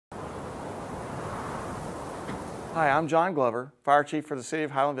Hi, I'm John Glover, Fire Chief for the City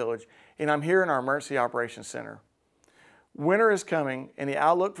of Highland Village, and I'm here in our Emergency Operations Center. Winter is coming, and the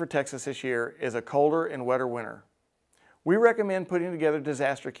outlook for Texas this year is a colder and wetter winter. We recommend putting together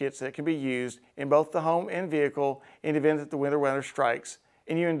disaster kits that can be used in both the home and vehicle in the event that the winter weather strikes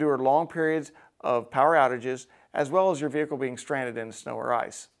and you endure long periods of power outages, as well as your vehicle being stranded in the snow or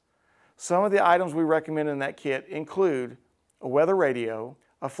ice. Some of the items we recommend in that kit include a weather radio,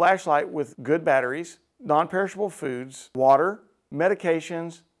 a flashlight with good batteries, non-perishable foods, water,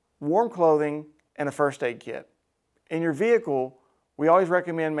 medications, warm clothing, and a first aid kit. In your vehicle, we always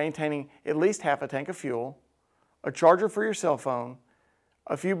recommend maintaining at least half a tank of fuel, a charger for your cell phone,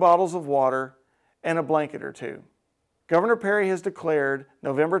 a few bottles of water, and a blanket or two. Governor Perry has declared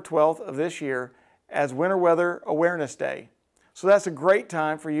November 12th of this year as Winter Weather Awareness Day. So that's a great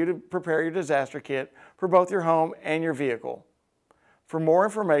time for you to prepare your disaster kit for both your home and your vehicle. For more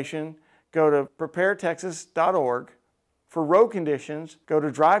information, go to preparetexas.org. For road conditions, go to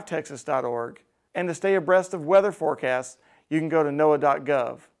drivetexas.org. And to stay abreast of weather forecasts, you can go to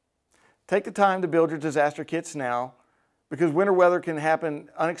noaa.gov. Take the time to build your disaster kits now, because winter weather can happen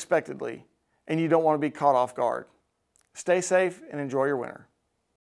unexpectedly and you don't want to be caught off guard. Stay safe and enjoy your winter.